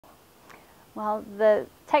Well, the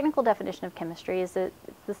technical definition of chemistry is that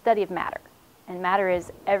it's the study of matter. And matter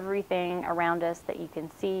is everything around us that you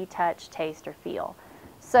can see, touch, taste, or feel.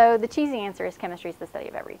 So the cheesy answer is chemistry is the study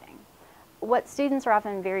of everything. What students are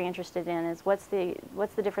often very interested in is what's the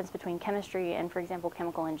difference between chemistry and, for example,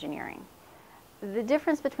 chemical engineering. The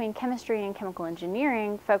difference between chemistry and chemical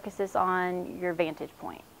engineering focuses on your vantage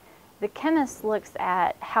point. The chemist looks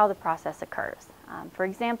at how the process occurs. For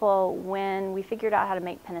example, when we figured out how to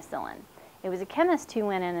make penicillin, it was a chemist who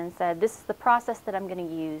went in and said, this is the process that I'm going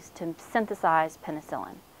to use to synthesize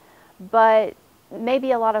penicillin. But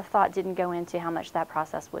maybe a lot of thought didn't go into how much that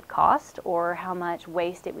process would cost or how much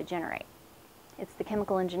waste it would generate. It's the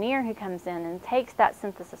chemical engineer who comes in and takes that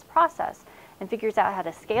synthesis process and figures out how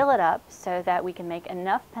to scale it up so that we can make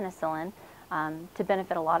enough penicillin to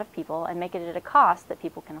benefit a lot of people and make it at a cost that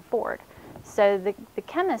people can afford. So the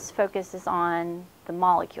chemist focuses on the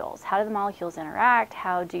molecules. How do the molecules interact?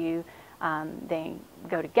 How do they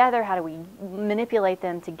go together? How do we manipulate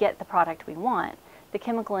them to get the product we want? The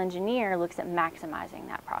chemical engineer looks at maximizing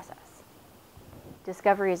that process.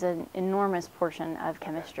 Discovery is an enormous portion of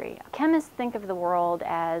chemistry. Chemists think of the world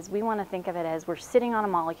as, we want to think of it as we're sitting on a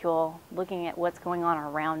molecule looking at what's going on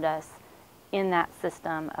around us in that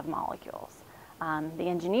system of molecules. The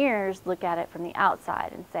engineers look at it from the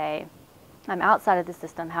outside and say, I'm outside of the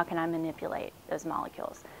system, how can I manipulate those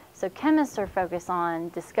molecules? So chemists are focused on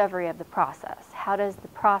discovery of the process. How does the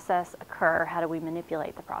process occur? How do we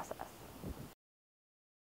manipulate the process?